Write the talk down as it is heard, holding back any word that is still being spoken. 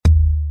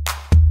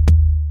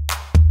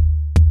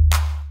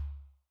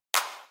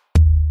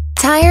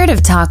Tired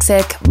of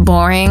toxic,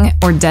 boring,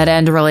 or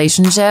dead-end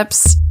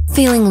relationships?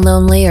 Feeling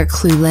lonely or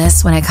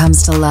clueless when it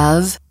comes to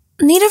love?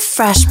 Need a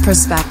fresh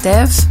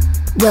perspective?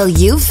 Well,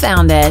 you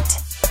found it.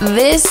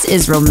 This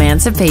is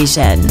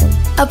Romancipation,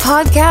 a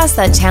podcast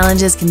that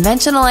challenges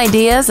conventional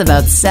ideas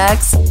about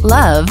sex,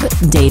 love,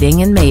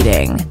 dating, and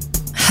mating.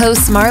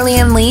 Hosts Marley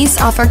and Lise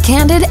offer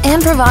candid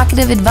and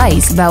provocative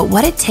advice about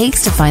what it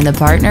takes to find the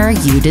partner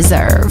you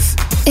deserve.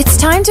 It's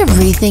time to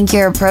rethink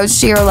your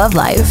approach to your love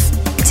life.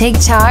 Take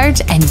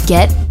charge and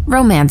get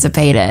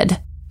romancipated.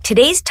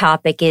 Today's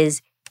topic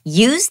is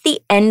use the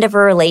end of a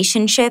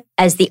relationship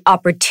as the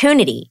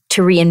opportunity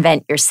to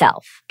reinvent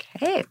yourself.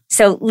 Okay.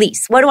 So,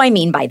 Lise, what do I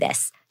mean by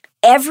this?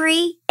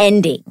 Every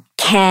ending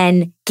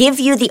can give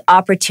you the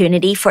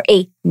opportunity for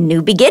a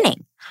new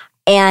beginning.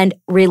 And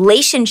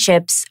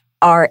relationships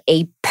are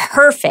a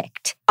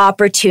perfect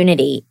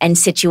opportunity and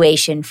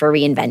situation for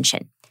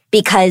reinvention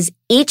because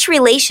each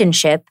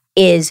relationship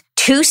is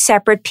two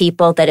separate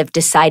people that have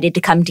decided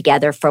to come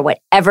together for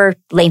whatever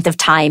length of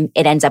time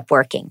it ends up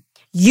working.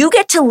 You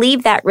get to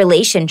leave that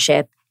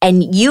relationship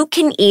and you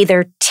can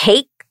either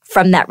take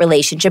from that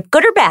relationship,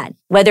 good or bad,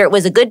 whether it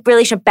was a good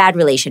relationship, bad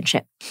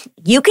relationship.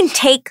 You can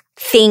take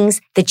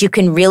things that you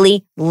can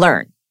really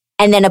learn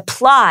and then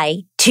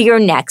apply to your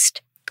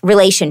next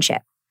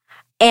relationship.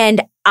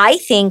 And I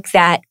think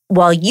that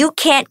while you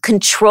can't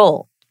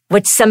control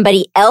what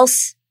somebody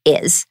else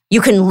is,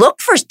 you can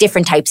look for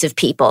different types of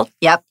people.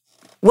 Yep.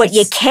 What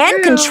you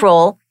can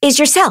control is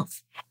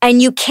yourself.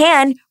 And you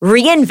can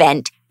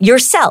reinvent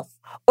yourself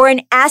or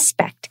an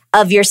aspect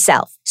of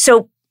yourself.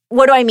 So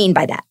what do I mean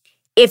by that?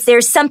 If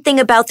there's something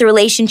about the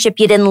relationship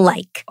you didn't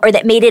like or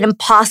that made it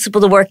impossible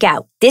to work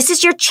out, this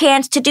is your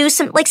chance to do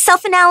some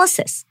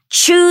self-analysis.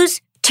 Choose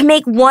to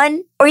make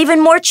one or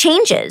even more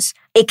changes.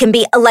 It can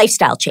be a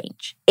lifestyle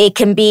change. It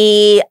can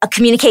be a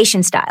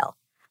communication style,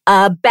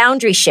 a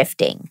boundary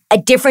shifting, a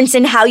difference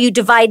in how you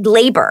divide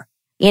labor,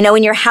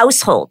 in your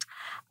household.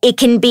 It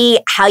can be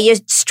how you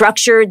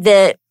structure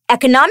the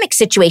economic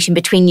situation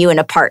between you and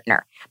a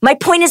partner. My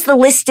point is the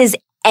list is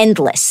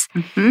endless.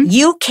 Mm-hmm.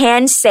 You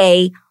can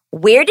say,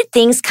 where did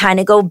things kind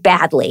of go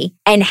badly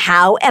and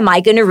how am I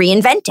going to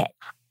reinvent it?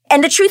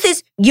 And the truth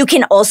is, you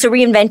can also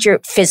reinvent your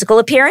physical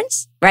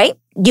appearance, right?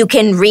 You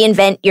can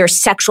reinvent your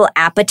sexual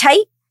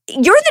appetite. You're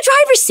in the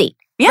driver's seat.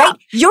 Yeah. Right?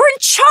 You're in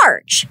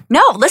charge.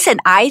 No, listen,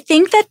 I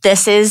think that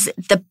this is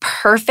the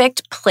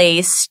perfect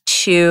place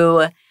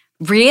to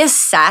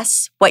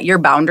reassess what your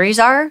boundaries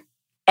are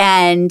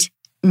and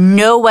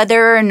know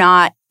whether or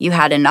not you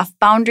had enough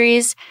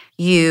boundaries,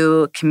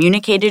 you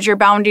communicated your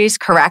boundaries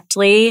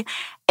correctly.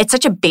 It's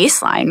such a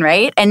baseline,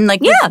 right? And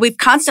we've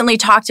constantly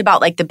talked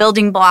about the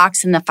building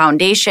blocks and the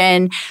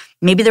foundation.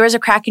 Maybe there was a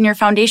crack in your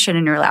foundation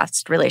in your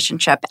last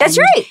relationship. That's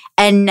right.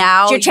 And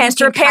now it's your chance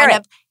to repair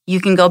it. You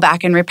can go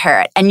back and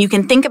repair it. And you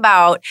can think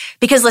about,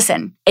 because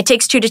listen, it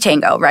takes two to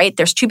tango, right?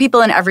 There's two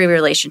people in every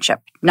relationship.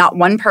 Not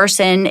one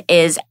person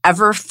is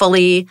ever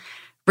fully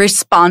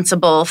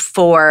responsible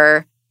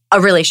for a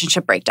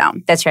relationship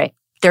breakdown. That's right.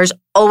 There's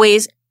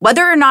always,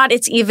 whether or not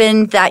it's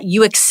even that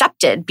you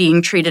accepted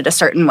being treated a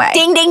certain way.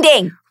 Ding, ding,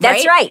 ding.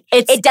 That's right.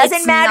 It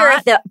doesn't matter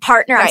if the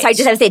partner, I'm sorry, I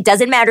just have to say, it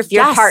doesn't matter if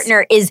your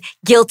partner is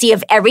guilty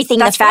of everything.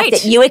 That's the fact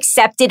that you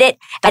accepted it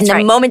and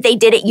the moment they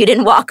did it, you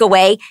didn't walk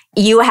away.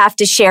 You have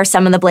to share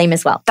some of the blame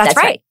as well. That's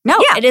right. No,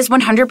 it is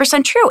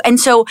 100% true. And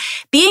so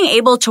being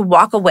able to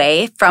walk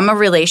away from a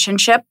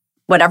relationship,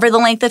 whatever the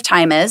length of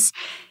time is,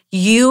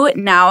 you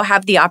now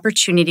have the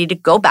opportunity to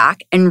go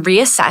back and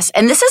reassess.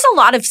 And this is a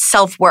lot of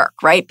self-work,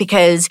 right?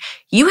 Because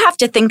you have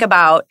to think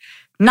about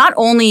not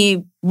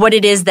only what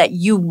it is that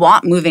you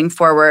want moving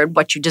forward,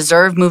 what you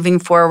deserve moving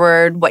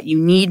forward, what you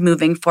need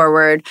moving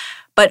forward,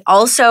 but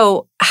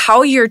also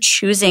how you're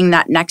choosing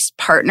that next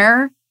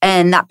partner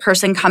and that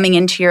person coming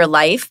into your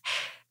life.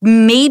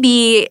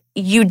 Maybe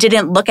you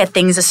didn't look at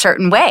things a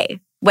certain way.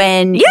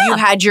 When you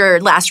had your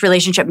last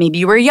relationship, maybe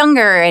you were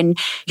younger and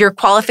your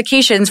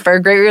qualifications for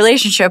a great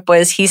relationship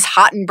was he's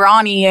hot and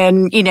brawny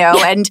and,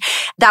 and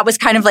that was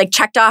kind of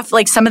checked off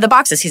some of the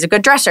boxes. He's a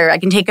good dresser. I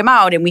can take him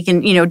out and we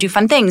can, do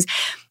fun things.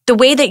 The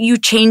way that you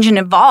change and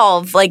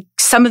evolve,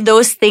 some of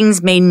those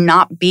things may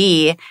not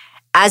be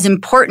as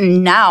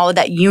important now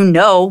that you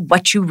know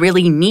what you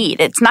really need.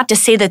 It's not to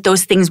say that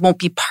those things won't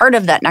be part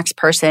of that next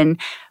person,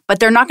 but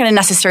they're not going to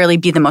necessarily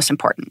be the most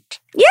important.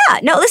 Yeah.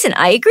 No, listen,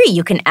 I agree.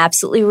 You can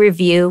absolutely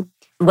review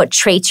what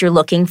traits you're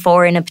looking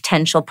for in a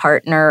potential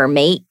partner or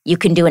mate. You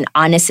can do an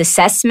honest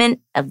assessment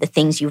of the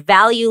things you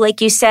value,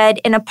 like you said,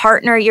 in a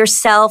partner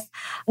yourself.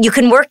 You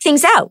can work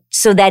things out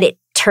so that it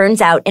turns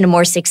out in a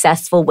more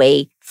successful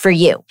way for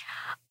you.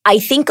 I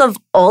think of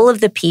all of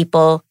the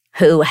people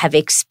who have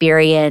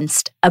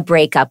experienced a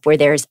breakup where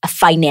there's a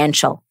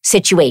financial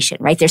situation,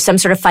 right? There's some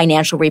sort of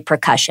financial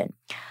repercussion.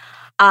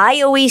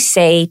 I always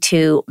say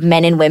to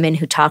men and women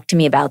who talk to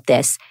me about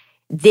this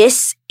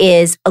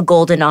is a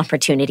golden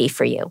opportunity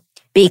for you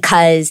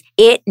because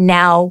it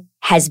now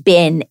has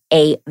been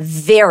a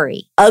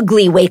very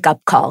ugly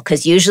wake-up call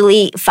because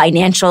usually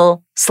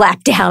financial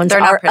slapdowns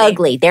are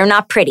ugly. They're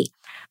not pretty.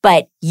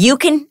 But you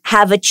can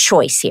have a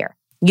choice here.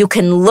 You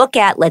can look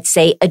at, let's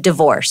say, a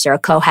divorce or a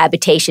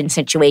cohabitation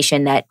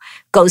situation that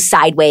goes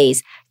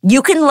sideways.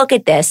 You can look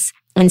at this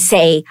and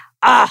say,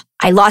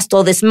 I lost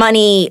all this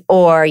money,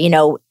 or,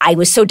 I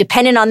was so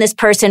dependent on this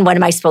person. What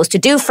am I supposed to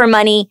do for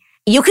money?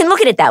 You can look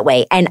at it that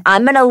way. And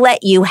I'm going to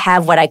let you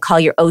have what I call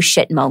your oh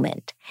shit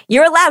moment.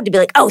 You're allowed to be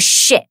like, oh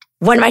shit,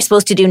 what am I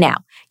supposed to do now?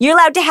 You're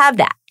allowed to have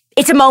that.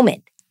 It's a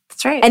moment.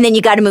 That's right. And then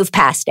you got to move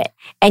past it.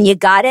 And you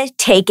got to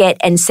take it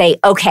and say,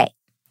 okay,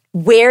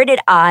 where did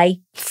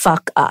I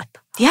fuck up?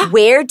 Yeah.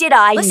 Where did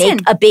I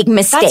make a big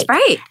mistake? That's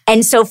right.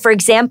 And so, for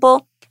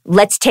example,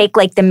 let's take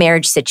like the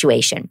marriage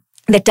situation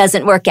that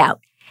doesn't work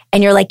out.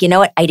 And you're like, you know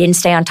what? I didn't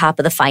stay on top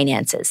of the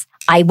finances.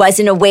 I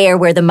wasn't aware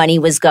where the money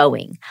was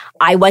going.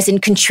 I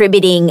wasn't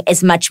contributing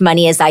as much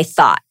money as I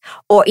thought.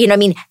 Or,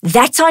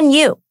 that's on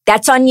you.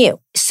 That's on you.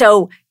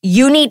 So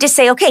you need to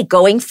say, okay,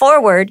 going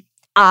forward,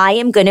 I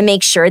am going to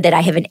make sure that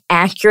I have an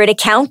accurate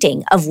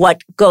accounting of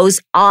what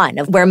goes on,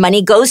 of where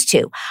money goes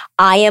to.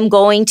 I am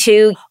going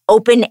to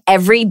open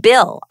every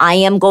bill. I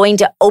am going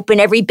to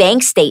open every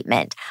bank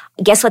statement.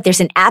 Guess what?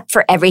 There's an app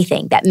for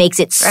everything that makes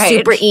it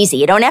super easy.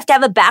 You don't have to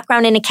have a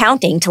background in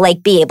accounting to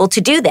be able to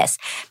do this,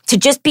 to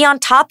just be on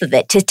top of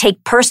it, to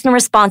take personal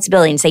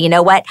responsibility and say, you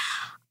know what?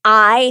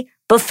 I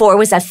before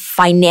was a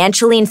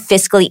financially and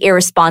fiscally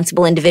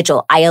irresponsible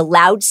individual. I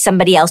allowed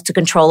somebody else to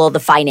control all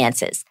the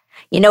finances.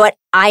 You know what?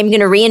 I'm going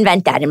to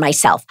reinvent that in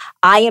myself.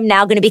 I am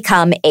now going to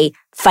become a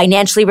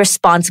financially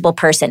responsible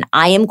person.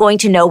 I am going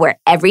to know where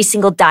every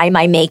single dime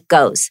I make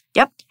goes.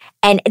 Yep.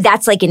 And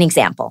that's like an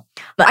example.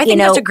 But, I think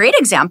that's a great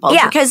example.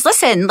 Yeah. Because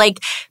listen,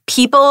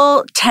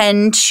 people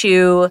tend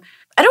to,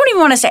 I don't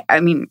even want to say,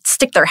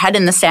 stick their head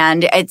in the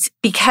sand. It's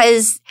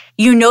because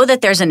that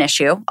there's an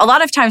issue. A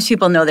lot of times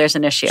people know there's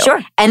an issue.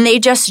 Sure. And they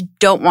just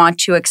don't want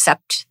to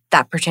accept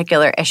that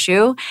particular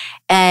issue.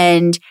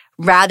 And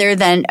rather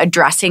than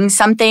addressing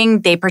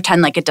something, they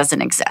pretend like it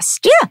doesn't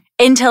exist. Yeah.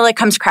 Until it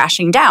comes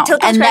crashing down.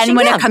 Then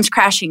when it comes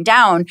crashing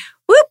down,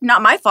 whoop,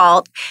 not my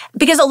fault.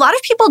 Because a lot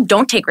of people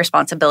don't take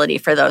responsibility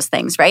for those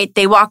things, right?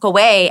 They walk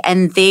away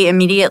and they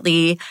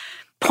immediately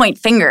point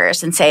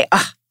fingers and say,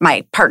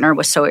 my partner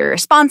was so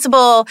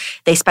irresponsible.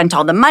 They spent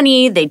all the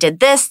money. They did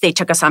this. They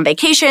took us on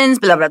vacations,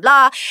 blah, blah,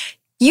 blah.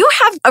 You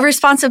have a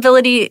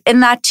responsibility in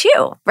that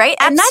too, right?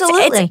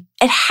 Absolutely. And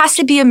it has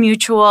to be a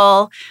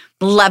mutual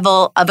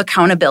level of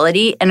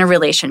accountability in a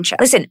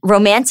relationship. Listen,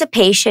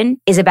 romancipation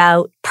is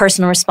about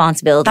personal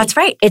responsibility. That's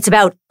right. It's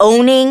about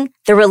owning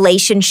the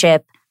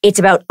relationship. It's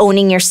about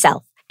owning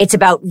yourself. It's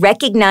about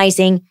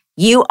recognizing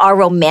you are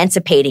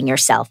romancipating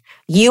yourself.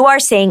 You are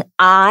saying,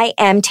 I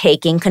am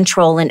taking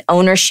control and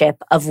ownership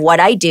of what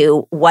I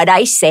do, what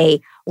I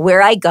say,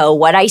 where I go,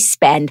 what I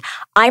spend.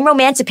 I'm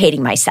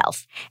romancipating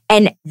myself.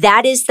 And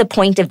that is the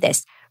point of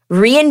this.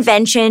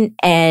 Reinvention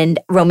and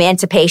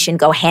romancipation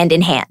go hand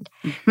in hand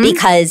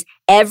because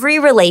every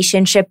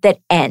relationship that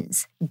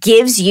ends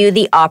gives you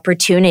the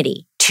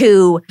opportunity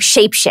to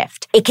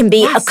shapeshift. It can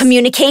be a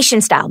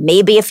communication style.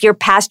 Maybe if your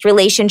past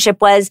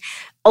relationship was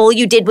all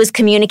you did was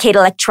communicate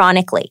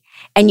electronically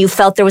and you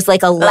felt there was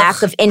a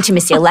lack of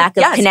intimacy, a lack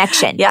of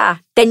connection. Yeah.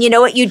 Then you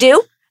know what you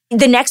do?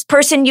 The next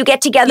person you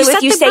get together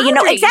with, you say,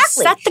 exactly.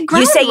 Set the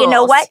ground you say, rules. You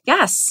know what?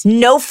 Yes.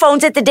 No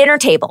phones at the dinner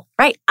table.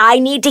 Right. I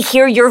need to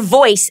hear your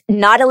voice,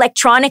 not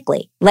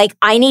electronically.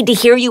 I need to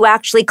hear you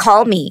actually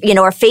call me,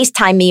 or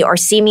FaceTime me or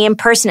see me in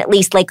person at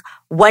least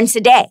once a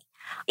day.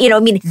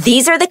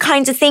 These are the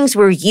kinds of things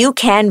where you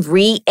can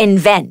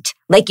reinvent,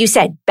 like you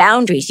said,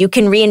 boundaries. You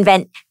can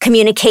reinvent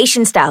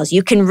communication styles.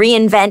 You can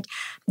reinvent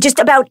just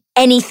about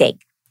anything,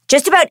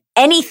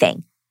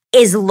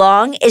 as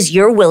long as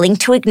you're willing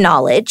to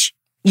acknowledge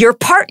your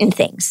part in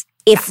things.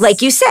 If,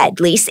 like you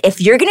said, Lise,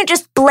 if you're going to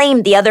just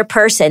blame the other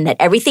person that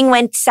everything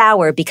went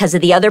sour because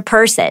of the other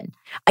person,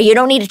 you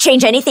don't need to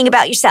change anything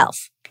about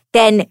yourself,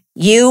 then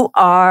you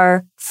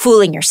are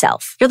fooling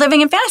yourself. You're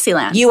living in fantasy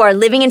land. You are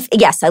living in,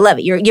 yes, I love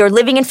it. You're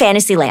living in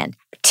fantasy land.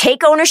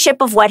 Take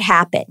ownership of what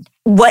happened,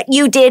 what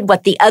you did,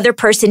 what the other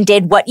person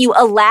did, what you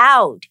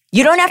allowed.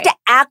 You don't have to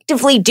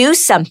actively do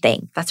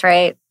something. That's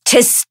right.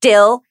 To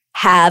still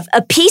have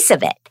a piece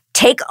of it.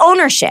 Take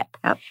ownership.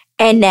 Yep.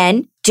 And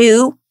then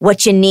do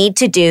what you need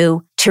to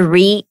do to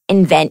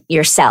reinvent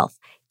yourself.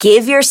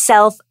 Give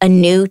yourself a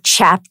new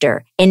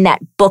chapter in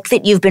that book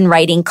that you've been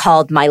writing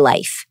called My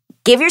Life.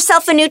 Give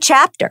yourself a new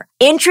chapter.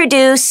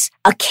 Introduce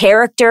a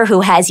character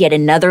who has yet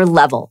another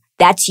level.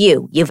 That's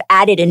you. You've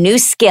added a new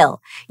skill.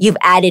 You've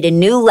added a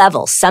new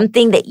level,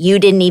 something that you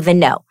didn't even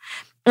know.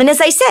 And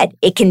as I said,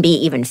 it can be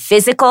even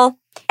physical.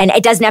 And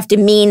it doesn't have to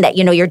mean that,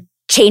 you're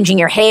changing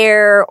your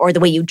hair or the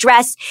way you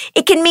dress.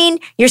 It can mean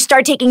you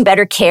start taking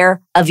better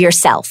care of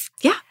yourself.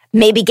 Yeah.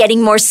 Maybe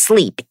getting more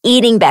sleep,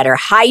 eating better,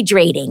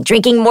 hydrating,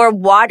 drinking more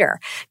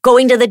water,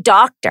 going to the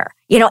doctor,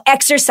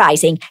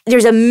 exercising.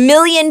 There's a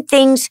million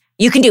things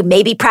you can do.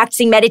 Maybe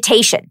practicing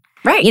meditation.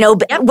 Right.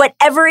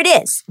 Whatever it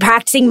is,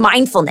 practicing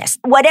mindfulness,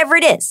 whatever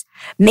it is.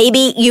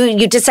 Maybe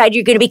you decide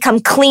you're going to become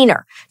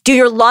cleaner, do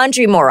your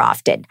laundry more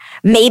often,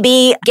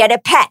 maybe get a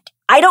pet.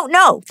 I don't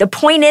know. The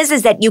point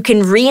is that you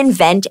can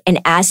reinvent an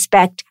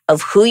aspect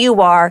of who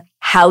you are,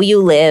 how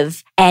you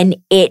live, and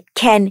it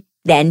can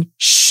then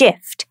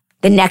shift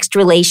the next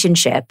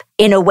relationship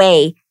in a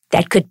way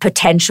that could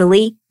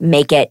potentially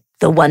make it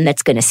the one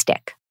that's going to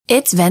stick.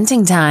 It's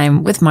venting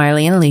time with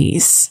Marley and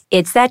Lise.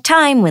 It's that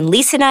time when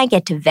Lisa and I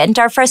get to vent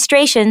our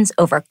frustrations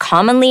over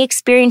commonly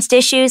experienced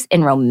issues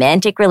in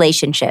romantic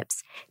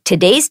relationships.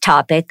 Today's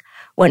topic,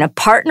 when a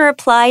partner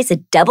applies a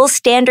double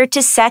standard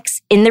to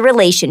sex in the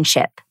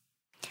relationship.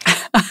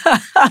 You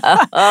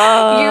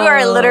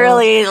are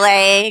literally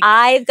like...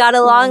 I've got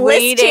a long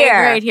list here.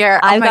 Right here.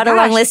 I've got a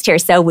long list here.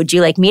 So would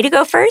you like me to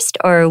go first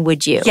or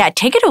would you? Yeah,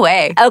 take it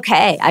away.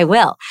 Okay, I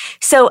will.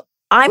 So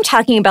I'm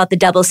talking about the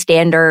double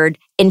standard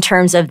in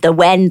terms of the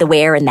when, the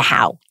where, and the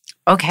how.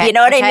 Okay. You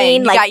know what I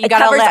mean? Like, it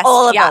covers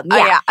all of them.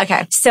 Yeah.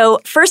 Okay. So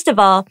first of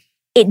all,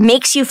 it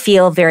makes you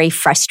feel very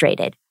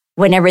frustrated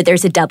whenever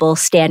there's a double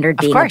standard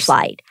being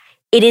applied.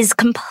 It is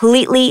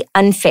completely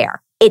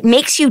unfair. It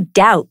makes you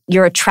doubt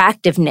your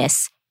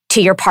attractiveness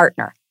to your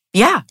partner.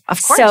 Yeah,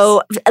 of course.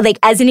 So, like,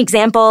 as an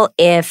example,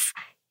 if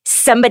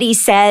somebody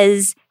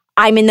says,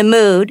 I'm in the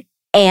mood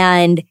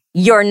and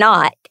you're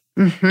not,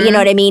 you know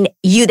what I mean?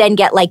 You then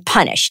get like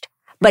punished.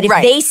 But if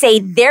they say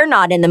they're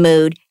not in the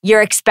mood,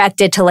 you're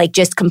expected to like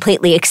just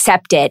completely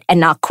accept it and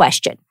not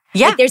question.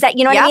 Yeah. Like there's that,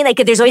 you know what I mean? Like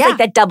there's always like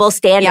that double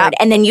standard.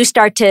 And then you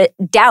start to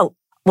doubt,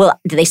 well,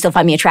 do they still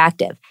find me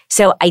attractive?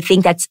 So I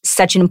think that's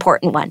such an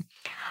important one.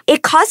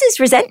 It causes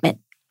resentment.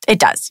 It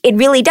does. It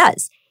really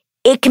does.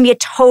 It can be a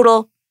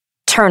total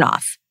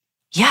turnoff.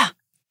 Yeah.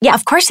 Yeah.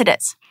 Of course it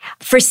is.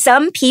 For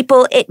some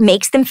people, it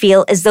makes them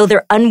feel as though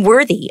they're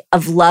unworthy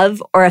of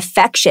love or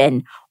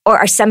affection or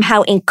are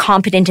somehow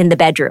incompetent in the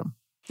bedroom.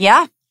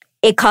 Yeah.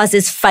 It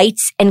causes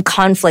fights and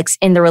conflicts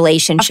in the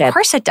relationship. Of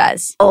course it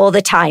does. All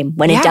the time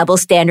when a double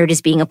standard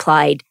is being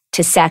applied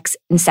to sex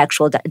and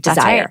sexual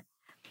desire. Right.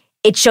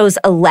 It shows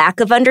a lack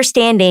of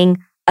understanding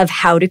of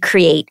how to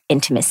create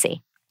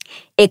intimacy.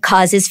 It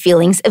causes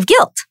feelings of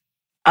guilt.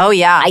 Oh,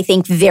 yeah. I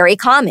think very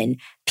common.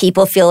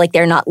 People feel like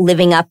they're not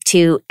living up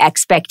to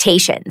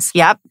expectations.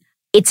 Yep.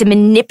 It's a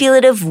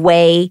manipulative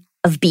way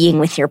of being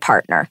with your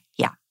partner.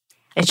 Yeah.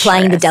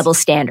 Applying the double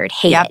standard.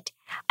 Hate it.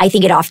 I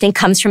think it often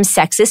comes from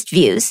sexist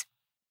views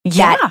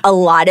that a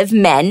lot of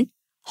men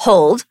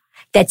hold,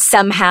 that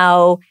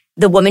somehow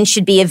the woman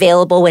should be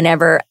available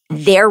whenever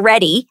they're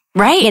ready.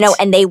 Right. You know,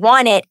 and they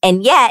want it.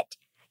 And yet,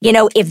 you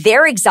know, if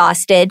they're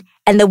exhausted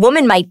and the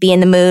woman might be in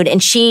the mood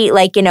and she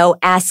like, you know,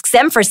 asks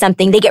them for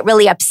something, they get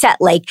really upset.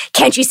 Like,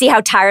 can't you see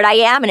how tired I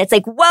am? And it's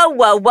like, whoa,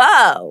 whoa,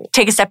 whoa.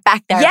 Take a step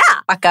back there. Yeah.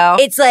 Bucko.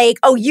 It's like,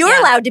 oh, you're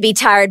allowed to be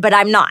tired, but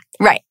I'm not.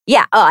 Right.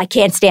 Yeah. Oh, I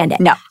can't stand it.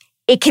 No.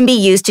 It can be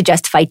used to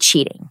justify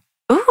cheating.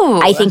 Ooh.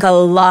 I think a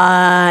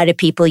lot of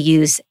people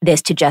use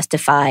this to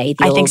justify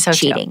the old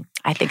cheating.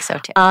 I think so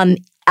too.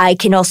 I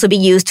can also be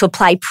used to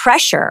apply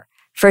pressure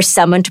for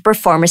someone to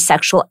perform a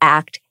sexual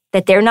act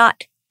that they're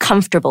not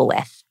comfortable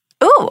with.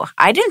 Ooh,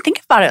 I didn't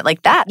think about it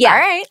like that. Yeah, all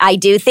right. I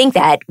do think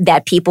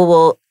that people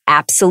will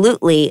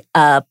absolutely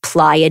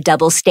apply a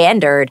double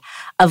standard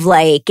of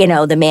like, you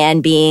know, the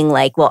man being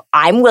like, well,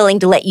 I'm willing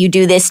to let you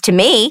do this to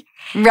me.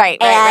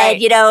 Right. And,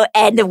 you know,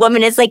 and the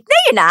woman is like, no,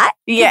 you're not.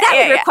 Yeah,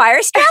 that would require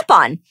a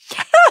strap-on.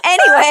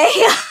 Anyway,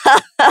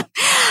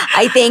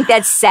 I think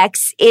that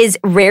sex is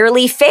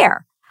rarely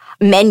fair.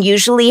 Men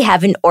usually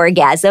have an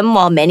orgasm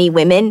while many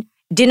women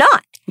do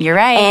not. You're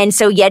right. And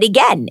so yet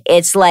again,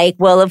 it's like,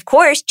 well, of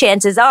course,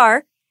 chances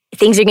are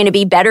things are going to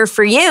be better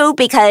for you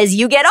because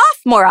you get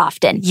off more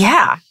often.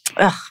 Yeah.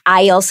 Ugh.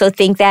 I also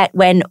think that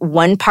when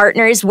one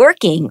partner is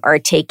working or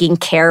taking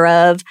care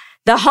of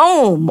the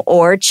home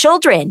or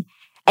children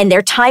and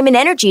their time and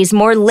energy is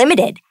more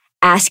limited,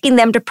 asking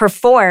them to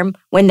perform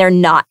when they're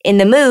not in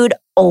the mood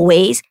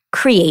always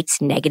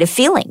creates negative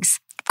feelings.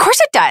 Of course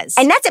it does.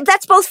 And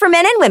that's both for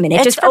men and women.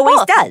 It just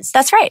always does.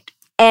 That's right.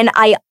 And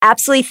I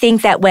absolutely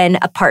think that when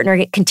a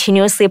partner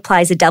continuously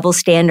applies a double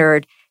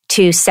standard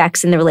to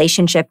sex in the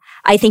relationship,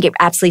 I think it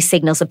absolutely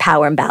signals a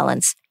power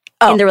imbalance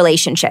in the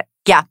relationship.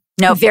 Yeah.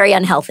 No. Very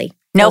unhealthy.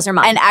 No. Those are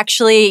mine. And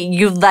actually,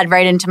 you led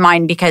right into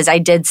mine because I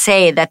did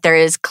say that there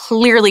is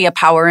clearly a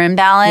power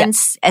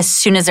imbalance as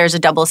soon as there's a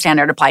double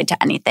standard applied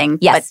to anything,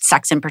 but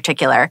sex in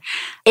particular.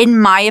 In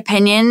my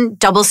opinion,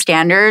 double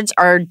standards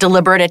are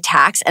deliberate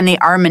attacks and they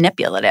are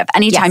manipulative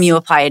anytime you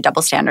apply a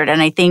double standard.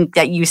 And I think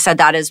that you said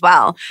that as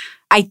well.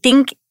 I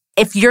think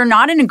if you're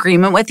not in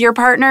agreement with your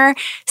partner,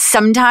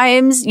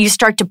 sometimes you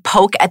start to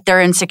poke at their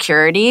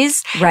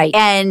insecurities. Right.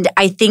 And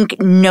I think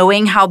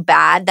knowing how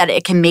bad that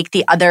it can make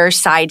the other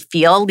side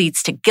feel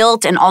leads to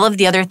guilt and all of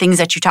the other things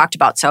that you talked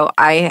about. So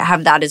I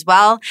have that as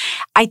well.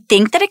 I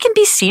think that it can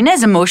be seen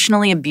as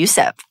emotionally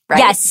abusive, right?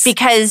 Yes.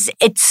 Because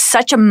it's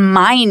such a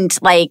mind,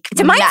 like,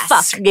 it's a mind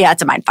fuck. Yeah,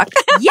 it's a mind fuck.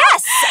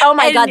 Yes. Oh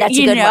my God, that's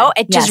a good one.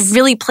 It just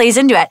really plays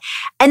into it.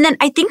 And then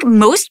I think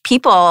most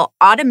people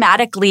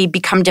automatically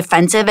become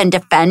defensive and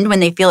defend when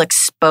they feel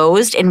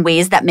exposed in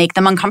ways that make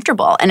them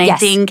uncomfortable. And I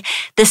think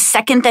the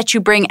second that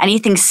you bring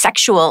anything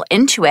sexual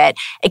into it,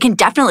 it can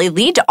definitely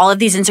lead to all of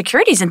these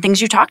insecurities and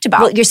things you talked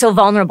about. Well, you're so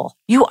vulnerable.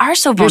 You are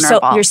so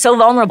vulnerable. You're so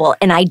vulnerable.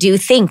 And I do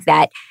think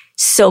that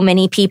so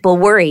many people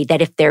worry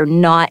that if they're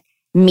not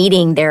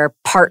meeting their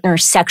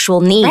partner's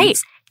sexual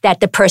needs, that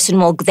the person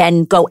will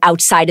then go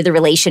outside of the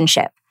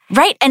relationship.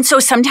 Right. And so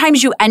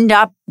sometimes you end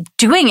up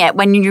doing it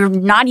when you're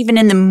not even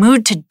in the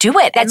mood to do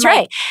it. That's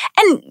right.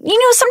 And,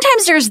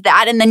 sometimes there's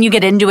that and then you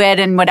get into it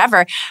and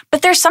whatever.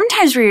 But there's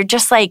sometimes where you're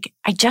just like,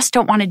 I just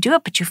don't want to do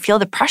it. But you feel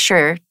the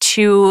pressure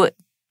to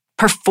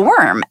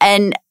perform.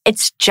 And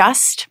it's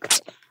just,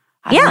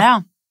 I don't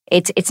know.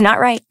 It's not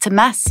right. It's a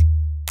mess.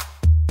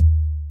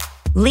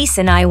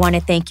 Lisa and I want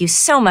to thank you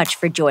so much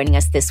for joining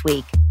us this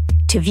week.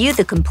 To view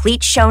the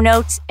complete show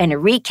notes and a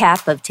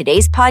recap of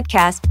today's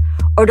podcast,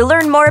 or to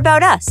learn more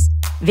about us,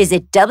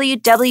 visit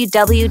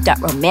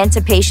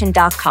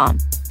www.romancipation.com.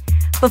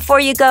 Before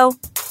you go,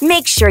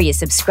 make sure you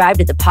subscribe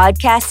to the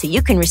podcast so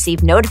you can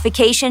receive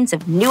notifications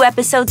of new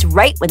episodes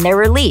right when they're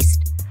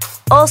released.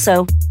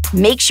 Also,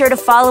 make sure to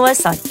follow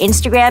us on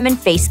Instagram and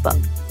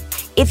Facebook.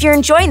 If you're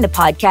enjoying the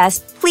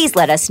podcast, please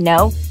let us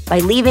know by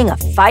leaving a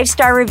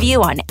 5-star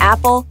review on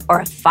Apple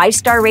or a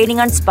 5-star rating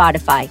on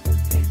Spotify.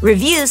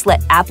 Reviews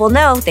let Apple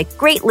know that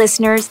great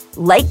listeners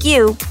like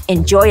you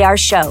enjoy our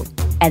show,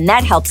 and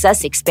that helps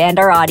us expand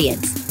our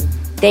audience.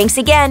 Thanks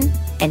again,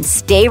 and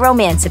stay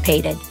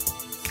romancipated.